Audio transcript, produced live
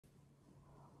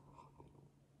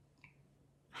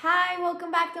Hi,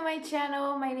 welcome back to my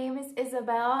channel. My name is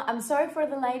Isabel. I'm sorry for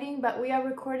the lighting, but we are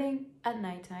recording at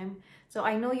nighttime. So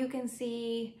I know you can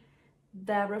see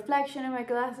the reflection in my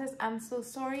glasses. I'm so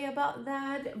sorry about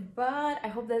that, but I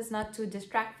hope that's not too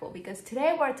distractful because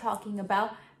today we're talking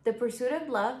about The Pursuit of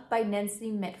Love by Nancy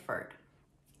Mitford.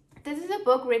 This is a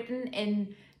book written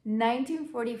in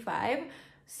 1945,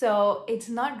 so it's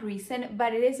not recent,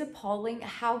 but it is appalling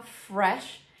how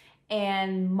fresh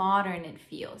and modern it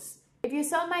feels. If you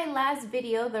saw my last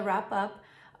video, the wrap-up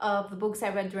of the books I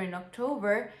read during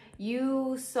October,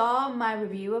 you saw my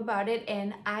review about it,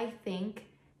 and I think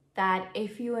that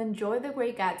if you enjoy The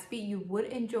Great Gatsby, you would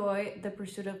enjoy The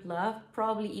Pursuit of Love,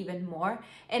 probably even more.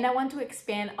 And I want to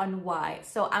expand on why.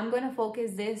 So I'm going to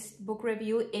focus this book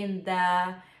review in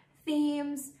the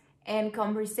themes and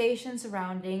conversations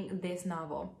surrounding this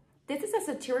novel. This is a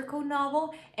satirical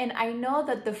novel, and I know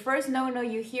that the first no-no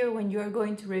you hear when you're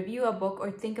going to review a book or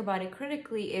think about it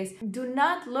critically is do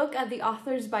not look at the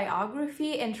author's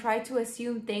biography and try to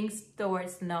assume things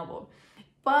towards the novel.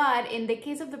 But in the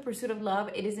case of The Pursuit of Love,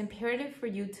 it is imperative for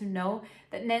you to know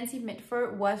that Nancy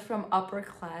Mitford was from upper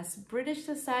class British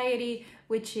society,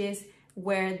 which is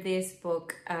where this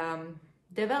book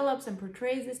develops and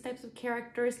portrays these types of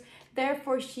characters.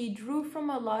 Therefore, she drew from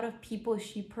a lot of people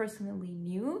she personally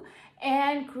knew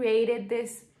and created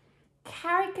this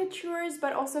caricatures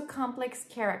but also complex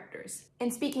characters.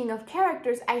 And speaking of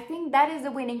characters, I think that is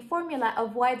the winning formula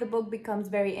of why the book becomes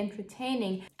very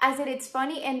entertaining, as it's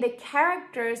funny and the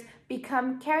characters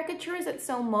become caricatures at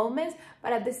some moments,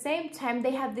 but at the same time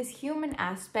they have this human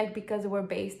aspect because they were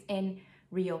based in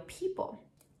real people.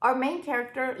 Our main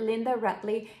character, Linda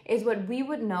Rutley, is what we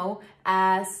would know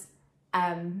as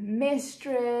a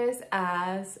mistress,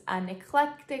 as an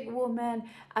eclectic woman,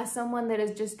 as someone that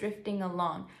is just drifting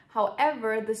along.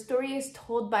 However, the story is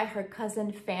told by her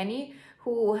cousin Fanny,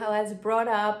 who has brought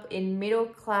up in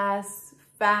middle-class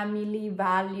family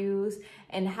values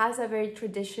and has a very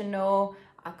traditional,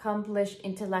 accomplished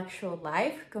intellectual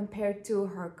life compared to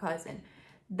her cousin.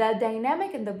 The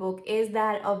dynamic in the book is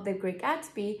that of The Great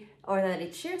Gatsby, or that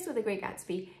it shares with The Great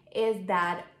Gatsby, is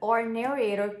that our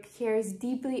narrator cares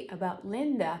deeply about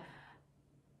Linda.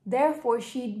 Therefore,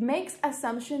 she makes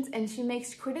assumptions and she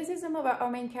makes criticism about our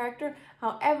main character.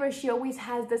 However, she always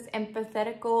has this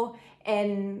empathetical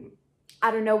and,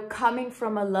 I don't know, coming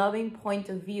from a loving point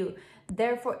of view.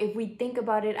 Therefore, if we think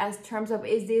about it as terms of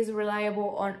is this reliable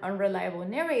or unreliable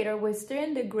narrator, we're still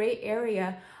in the gray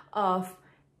area of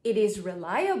it is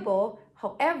reliable.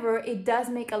 However, it does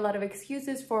make a lot of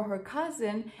excuses for her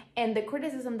cousin, and the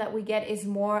criticism that we get is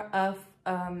more of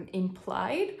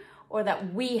implied, or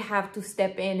that we have to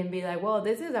step in and be like, well,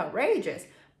 this is outrageous.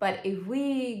 But if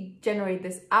we generate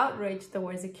this outrage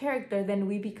towards a character, then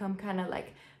we become kind of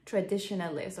like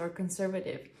traditionalist or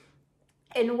conservative.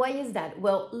 And why is that?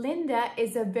 Well, Linda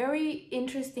is a very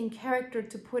interesting character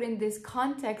to put in this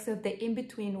context of the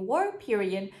in-between war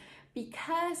period,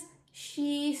 because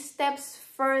she steps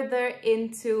further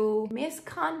into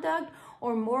misconduct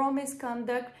or moral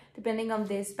misconduct, depending on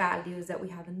these values that we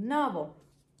have in the novel.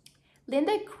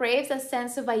 Linda craves a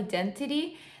sense of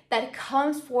identity that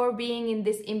comes for being in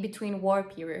this in-between war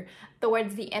period.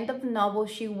 Towards the end of the novel,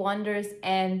 she wonders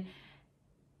and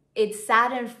it's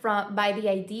saddened by the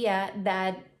idea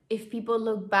that if people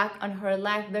look back on her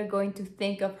life, they're going to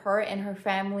think of her and her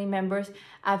family members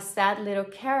as sad little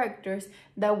characters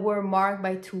that were marked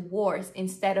by two wars,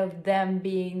 instead of them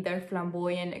being their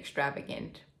flamboyant,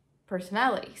 extravagant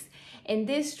personalities. And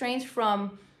this strains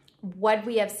from what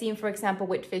we have seen, for example,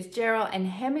 with Fitzgerald and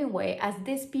Hemingway, as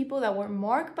these people that were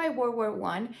marked by World War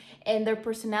I, and their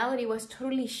personality was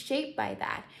totally shaped by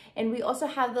that. And we also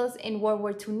have those in World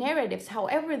War II narratives.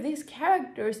 However, these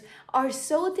characters are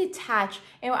so detached,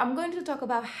 and I'm going to talk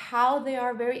about how they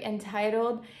are very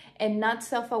entitled and not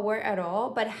self-aware at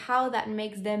all, but how that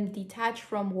makes them detached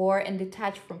from war and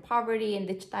detached from poverty and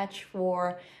detached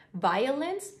from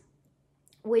violence,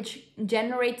 which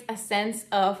generates a sense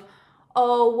of,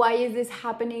 oh, why is this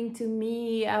happening to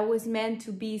me? I was meant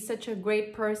to be such a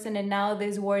great person, and now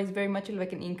this war is very much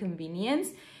like an inconvenience.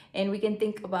 And we can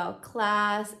think about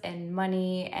class and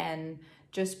money and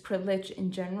just privilege in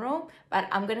general, but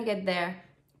I'm gonna get there,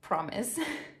 promise.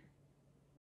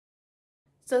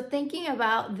 So thinking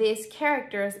about these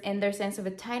characters and their sense of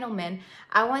entitlement,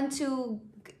 I want to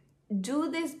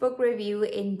do this book review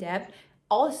in depth,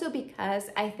 also because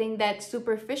I think that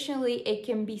superficially it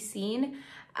can be seen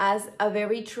as a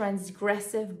very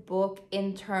transgressive book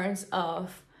in terms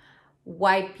of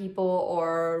white people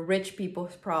or rich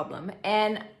people's problem.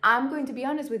 And I'm going to be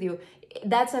honest with you,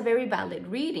 that's a very valid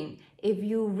reading. If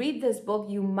you read this book,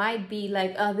 you might be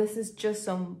like, oh, this is just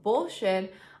some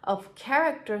bullshit. of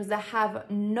characters that have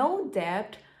no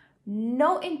depth,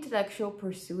 no intellectual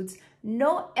pursuits,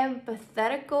 no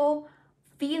empathetical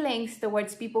feelings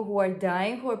towards people who are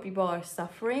dying, who are people are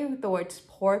suffering, towards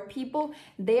poor people.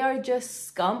 They are just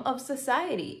scum of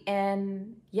society.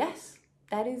 And yes,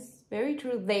 that is very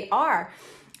true. They are.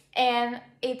 And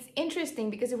it's interesting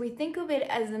because if we think of it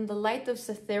as in the light of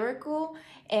satirical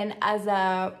and as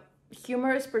a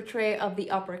humorous portrayal of the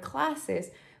upper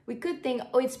classes, we could think,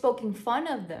 oh, it's poking fun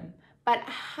of them. But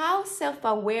how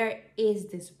self-aware is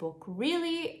this book?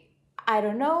 Really, I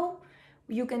don't know.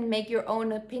 You can make your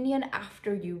own opinion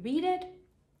after you read it.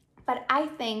 But I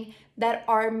think that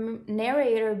our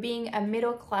narrator, being a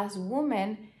middle-class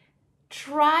woman,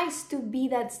 tries to be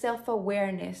that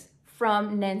self-awareness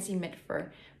from Nancy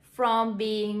Mitford, from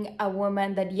being a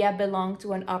woman that belonged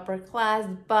to an upper class,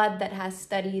 but that has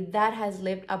studied, that has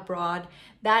lived abroad,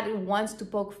 that wants to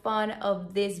poke fun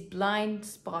of these blind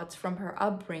spots from her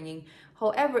upbringing.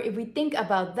 However, if we think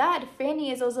about that,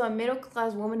 Fanny is also a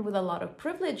middle-class woman with a lot of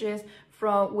privileges,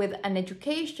 with an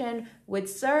education, with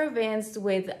servants,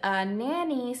 with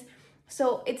nannies.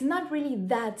 So it's not really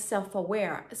that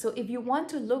self-aware. So if you want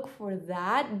to look for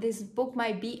that, this book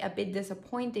might be a bit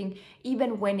disappointing,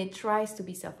 even when it tries to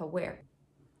be self-aware.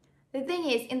 The thing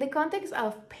is, in the context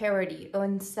of parody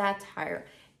and satire,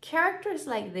 characters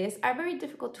like this are very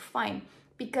difficult to find,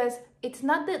 because it's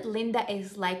not that Linda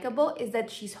is likable, it's that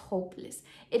she's hopeless.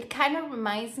 It kind of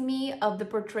reminds me of the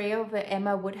portrayal of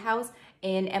Emma Woodhouse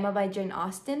in Emma by Jane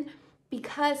Austen,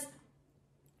 because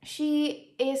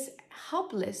she is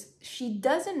helpless. She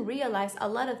doesn't realize a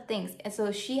lot of things. And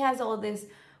so she has all these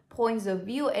points of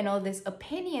view and all these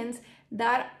opinions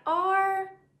that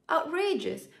are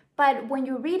outrageous. But when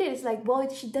you read it, it's like, well,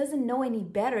 she doesn't know any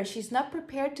better. She's not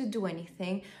prepared to do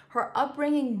anything. Her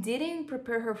upbringing didn't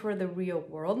prepare her for the real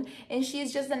world. And she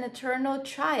is just an eternal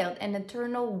child, an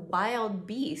eternal wild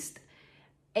beast.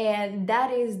 And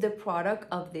that is the product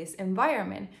of this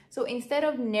environment. So instead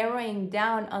of narrowing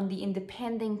down on the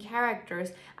independent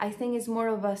characters, I think it's more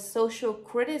of a social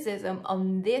criticism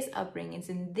on these upbringings,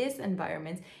 in these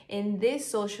environments, in these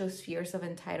social spheres of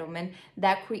entitlement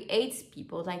that creates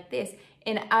people like this.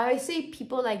 And I say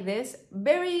people like this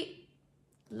very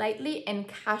lightly and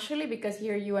casually, because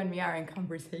here you and me are in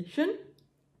conversation.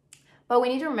 But we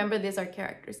need to remember these are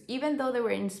characters. Even though they were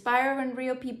inspired on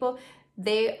real people,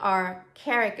 they are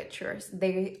caricatures,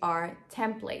 they are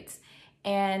templates.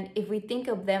 And if we think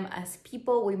of them as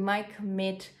people, we might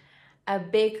commit a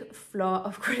big flaw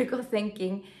of critical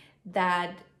thinking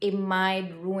that it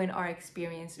might ruin our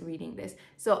experience reading this.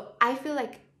 So I feel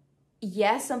like,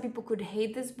 yes, some people could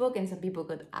hate this book and some people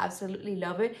could absolutely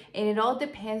love it. And it all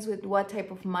depends with what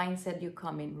type of mindset you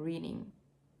come in reading.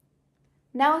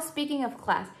 Now, speaking of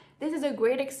class, this is a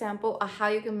great example of how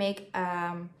you can make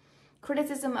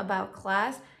criticism about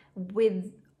class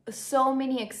with so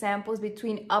many examples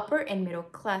between upper and middle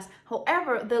class.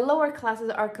 However, the lower classes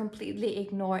are completely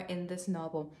ignored in this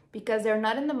novel because they're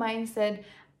not in the mindset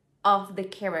of the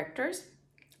characters.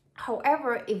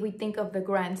 However, if we think of the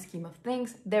grand scheme of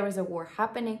things, there is a war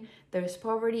happening, there's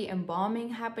poverty and bombing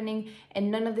happening,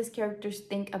 and none of these characters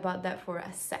think about that for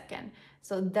a second.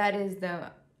 So that is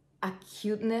the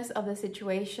acuteness of the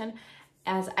situation.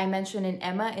 As I mentioned in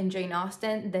Emma and Jane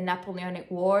Austen, the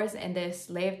Napoleonic Wars and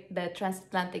the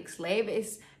transatlantic slave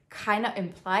is kind of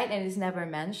implied and is never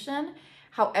mentioned.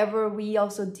 However, we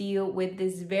also deal with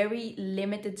this very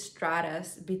limited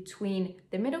stratus between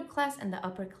the middle class and the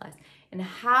upper class and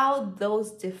how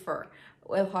those differ.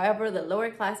 Well, however, the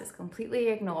lower class is completely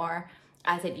ignored,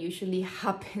 as it usually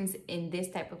happens in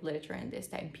this type of literature in this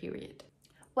time period.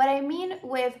 What I mean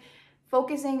with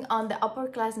focusing on the upper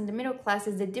class and the middle class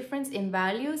is the difference in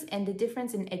values and the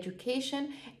difference in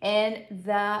education and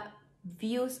the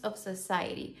views of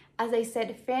society. As I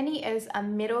said, Fanny is a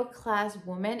middle class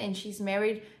woman and she's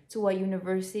married to a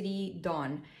university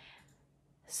don.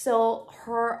 So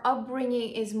her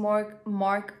upbringing is more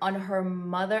marked on her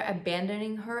mother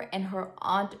abandoning her and her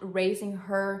aunt raising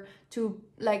her to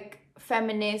like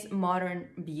feminist modern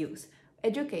views.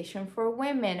 Education for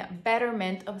women,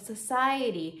 betterment of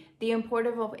society, the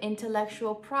importance of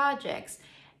intellectual projects.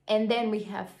 And then we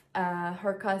have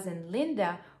her cousin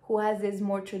Linda, who has this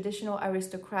more traditional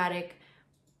aristocratic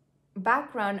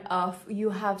background of you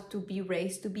have to be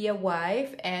raised to be a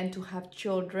wife and to have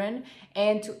children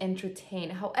and to entertain.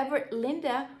 However,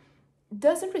 Linda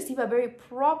doesn't receive a very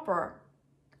proper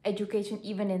education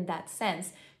even in that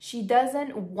sense. She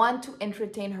doesn't want to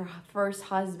entertain her first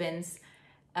husband's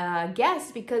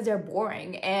guests because they're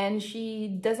boring, and she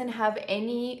doesn't have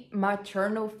any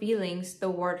maternal feelings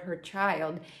toward her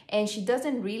child, and she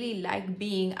doesn't really like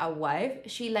being a wife.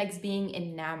 She likes being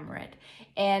enamored.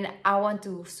 And I want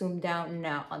to zoom down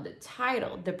now on the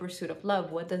title, The Pursuit of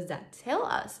Love. What does that tell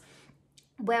us?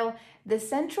 Well, the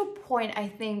central point, I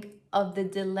think, of the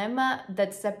dilemma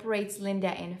that separates Linda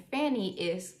and Fanny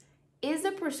is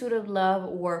the pursuit of love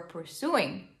worth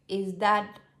pursuing? Is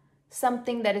that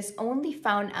something that is only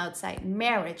found outside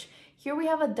marriage? Here we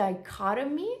have a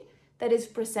dichotomy that is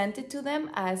presented to them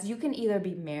as you can either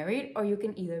be married or you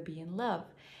can either be in love.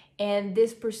 And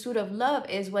this pursuit of love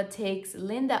is what takes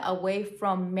Linda away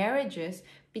from marriages,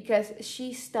 because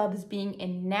she stops being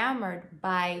enamored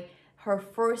by her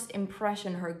first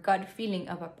impression, her gut feeling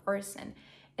of a person.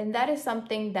 And that is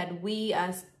something that we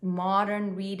as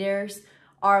modern readers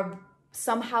are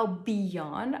somehow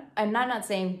beyond. I'm not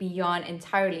saying beyond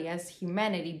entirely as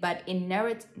humanity, but in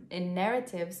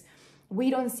narratives, we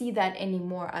don't see that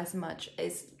anymore as much.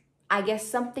 As I guess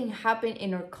something happened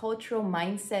in our cultural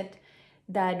mindset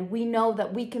that we know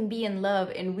that we can be in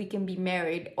love and we can be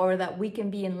married, or that we can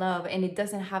be in love and it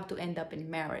doesn't have to end up in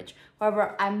marriage.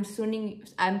 However, I'm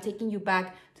taking you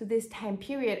back to this time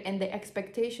period and the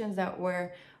expectations that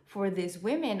were for these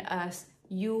women as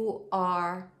you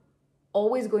are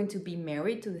always going to be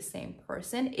married to the same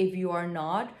person. If you are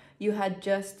not, you had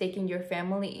just taken your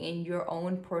family and your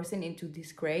own person into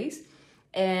disgrace,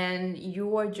 and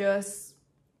you are just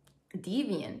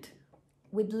deviant.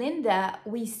 With Linda,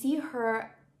 we see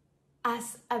her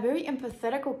as a very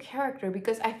empathetical character,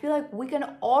 because I feel like we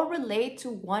can all relate to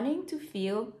wanting to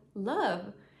feel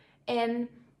love. And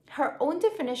her own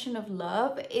definition of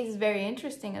love is very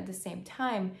interesting at the same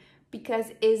time,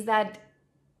 because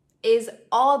is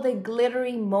all the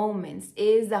glittery moments,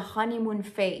 is the honeymoon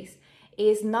phase,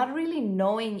 is not really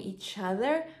knowing each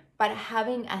other, but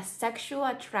having a sexual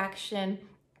attraction,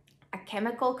 a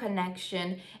chemical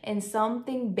connection, and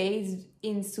something based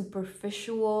in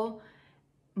superficial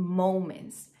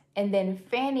moments. And then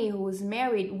Fanny, who is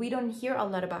married, we don't hear a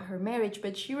lot about her marriage,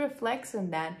 but she reflects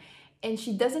on that, and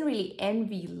she doesn't really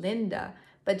envy Linda,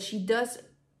 but she does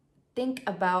think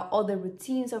about all the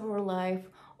routines of her life,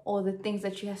 all the things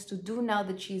that she has to do now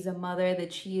that she's a mother,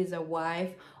 that she is a wife,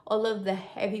 all of the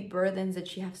heavy burdens that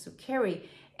she has to carry,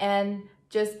 and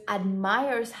just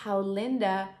admires how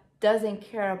Linda doesn't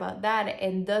care about that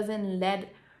and doesn't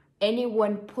let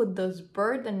anyone put those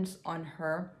burdens on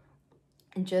her,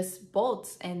 and just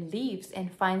bolts and leaves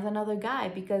and finds another guy,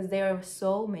 because there are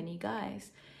so many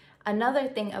guys. Another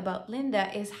thing about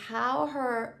Linda is how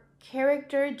her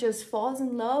character just falls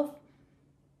in love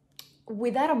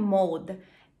without a mold.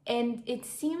 And it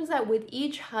seems that with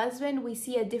each husband, we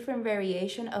see a different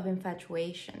variation of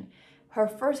infatuation. Her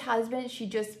first husband, she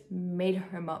just made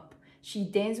him up. She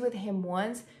danced with him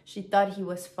once. She thought he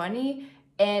was funny,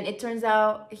 and it turns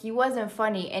out he wasn't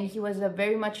funny, and he was a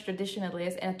very much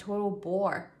traditionalist and a total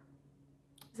bore.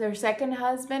 Her second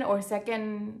husband or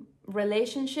second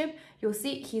relationship, you'll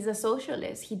see he's a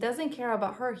socialist. He doesn't care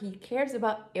about her. He cares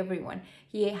about everyone.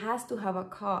 He has to have a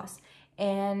cause,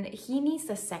 and he needs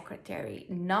a secretary,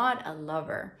 not a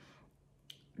lover.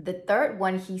 The third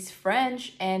one, he's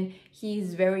French, and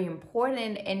he's very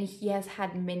important, and he has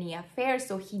had many affairs,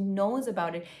 so he knows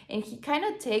about it, and he kind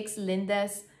of takes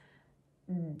Linda's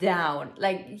down.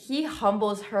 Like, he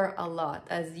humbles her a lot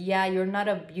as, yeah, you're not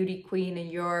a beauty queen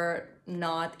and you're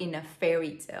not in a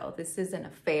fairy tale. This is an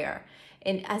affair.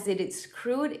 And as it is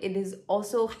crude, it is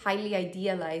also highly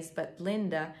idealized by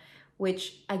Linda,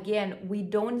 which again, we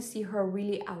don't see her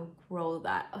really outgrow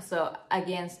that. So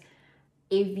again,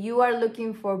 if you are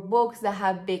looking for books that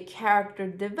have big character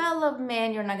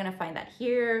development, you're not gonna find that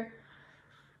here.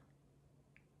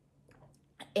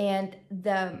 And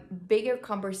the bigger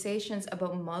conversations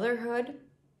about motherhood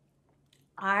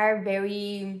are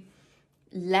very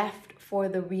left for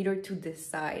the reader to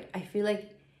decide. I feel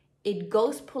like it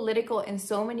goes political in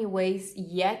so many ways,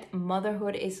 yet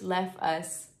motherhood is left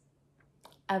as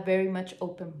a very much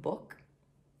open book.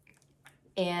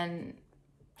 And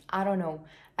I don't know,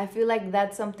 I feel like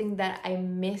that's something that I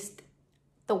missed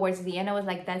towards the end. I was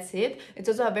like, that's it. It's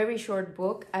also a very short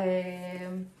book.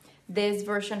 This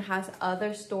version has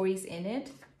other stories in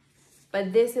it,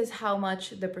 but this is how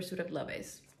much The Pursuit of Love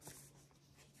is.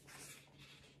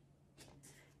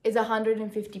 It's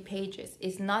 150 pages.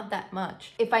 It's not that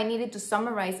much. If I needed to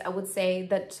summarize, I would say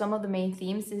that some of the main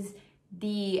themes is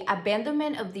the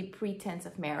abandonment of the pretense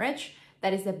of marriage.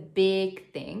 That is a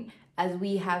big thing, as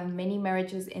we have many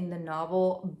marriages in the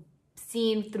novel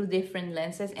seen through different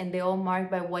lenses, and they're all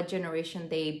marked by what generation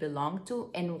they belong to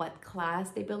and what class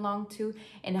they belong to,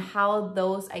 and how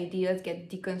those ideas get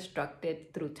deconstructed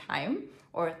through time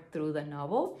or through the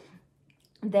novel.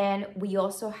 Then we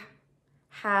also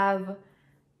have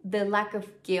the lack of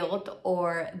guilt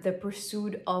or the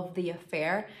pursuit of the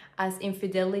affair as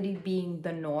infidelity being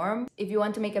the norm. If you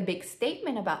want to make a big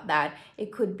statement about that,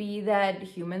 it could be that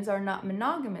humans are not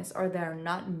monogamous or they're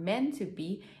not meant to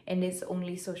be, and it's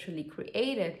only socially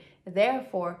created.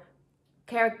 Therefore,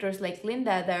 characters like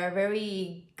Linda that are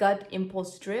very gut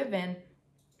impulse driven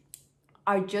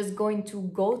are just going to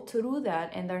go through that,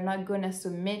 and they're not going to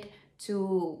submit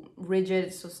to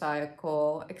rigid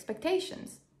societal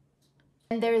expectations.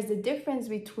 And there is a difference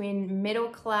between middle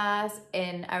class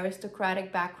and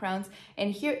aristocratic backgrounds.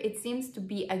 And here it seems to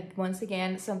be, once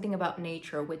again, something about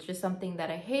nature, which is something that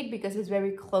I hate because it's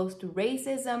very close to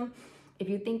racism. If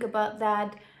you think about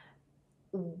that,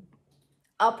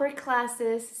 upper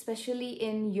classes, especially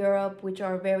in Europe, which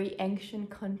are very ancient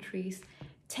countries,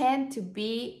 tend to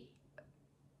be,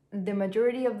 the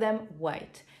majority of them,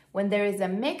 white. When there is a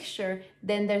mixture,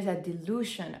 then there's a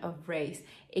dilution of race.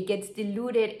 It gets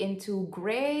diluted into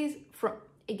grays,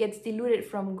 it gets diluted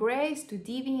from grays to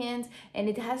deviants, and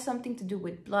it has something to do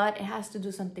with blood. It has to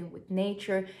do something with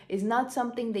nature. It's not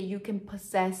something that you can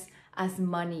possess as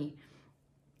money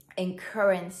and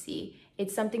currency.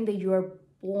 It's something that you are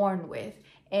born with.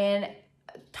 And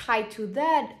tied to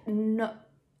that, no,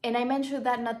 and I mentioned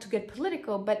that not to get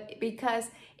political, but because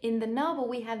in the novel,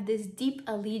 we have this deep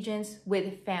allegiance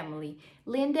with family.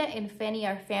 Linda and Fanny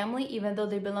are family, even though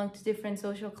they belong to different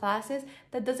social classes.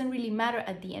 That doesn't really matter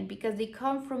at the end because they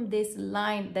come from this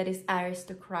line that is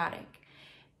aristocratic.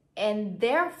 And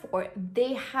therefore,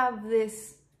 they have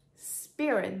this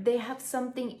spirit. They have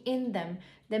something in them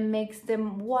that makes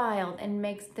them wild and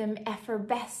makes them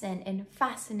effervescent and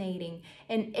fascinating.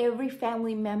 And every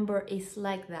family member is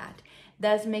like that.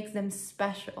 That makes them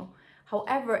special.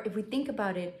 However, if we think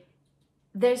about it,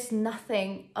 there's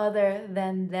nothing other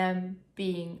than them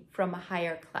being from a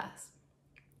higher class.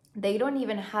 They don't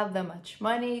even have that much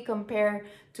money compared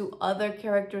to other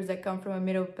characters that come from a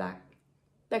middle class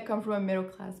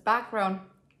background.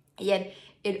 Yet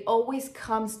it always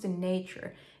comes to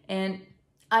nature. And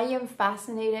I am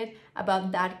fascinated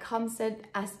about that concept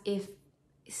as if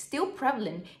it's still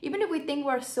prevalent. Even if we think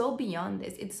we're so beyond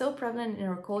this, it's so prevalent in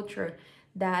our culture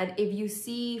that if you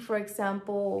see, for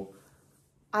example,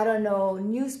 I don't know,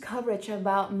 news coverage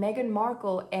about Meghan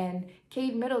Markle and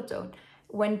Kate Middleton,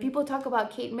 when people talk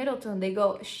about Kate Middleton, they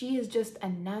go, she is just a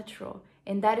natural.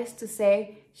 And that is to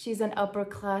say, she's an upper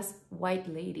class white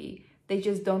lady. They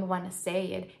just don't want to say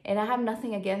it. And I have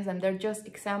nothing against them. They're just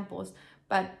examples.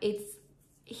 But it's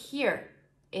here,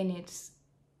 and it's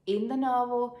in the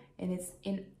novel, and it's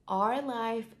in our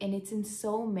life, and it's in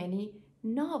so many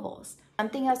novels.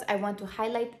 Something else I want to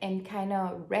highlight and kind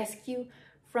of rescue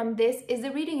from this is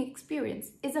the reading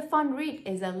experience. It's a fun read,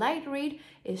 it's a light read,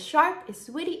 it's sharp, it's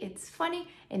witty, it's funny,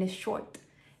 and it's short.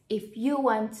 If you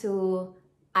want to,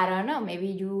 I don't know, maybe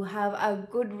you have a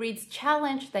Goodreads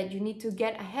challenge that you need to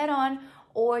get ahead on,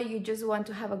 or you just want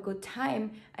to have a good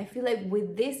time, I feel like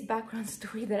with this background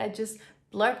story that I just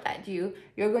blurbed at you,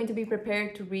 you're going to be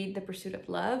prepared to read The Pursuit of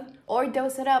Love or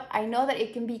dose it up. I know that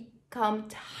it can become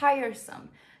tiresome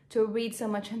to read so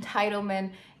much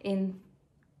entitlement in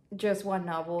just one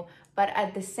novel, but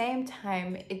at the same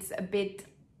time, it's a bit,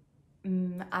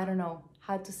 I don't know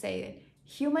how to say it,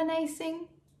 humanizing,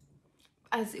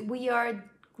 as we are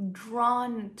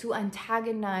drawn to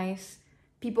antagonize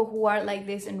people who are like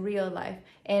this in real life.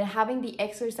 And having the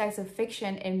exercise of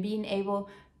fiction and being able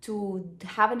to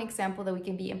have an example that we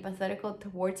can be empathetical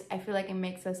towards, I feel like it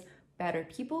makes us better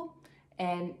people.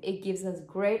 And it gives us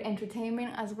great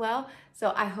entertainment as well.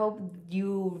 So I hope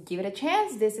you give it a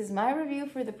chance. This is my review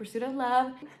for The Pursuit of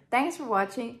Love. Thanks for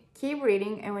watching. Keep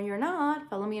reading. And when you're not,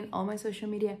 follow me on all my social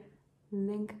media.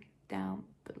 Link down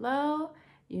below.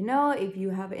 You know, if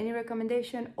you have any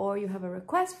recommendation or you have a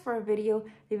request for a video,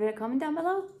 leave it a comment down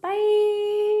below.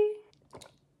 Bye.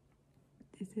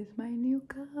 This is my new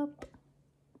cup.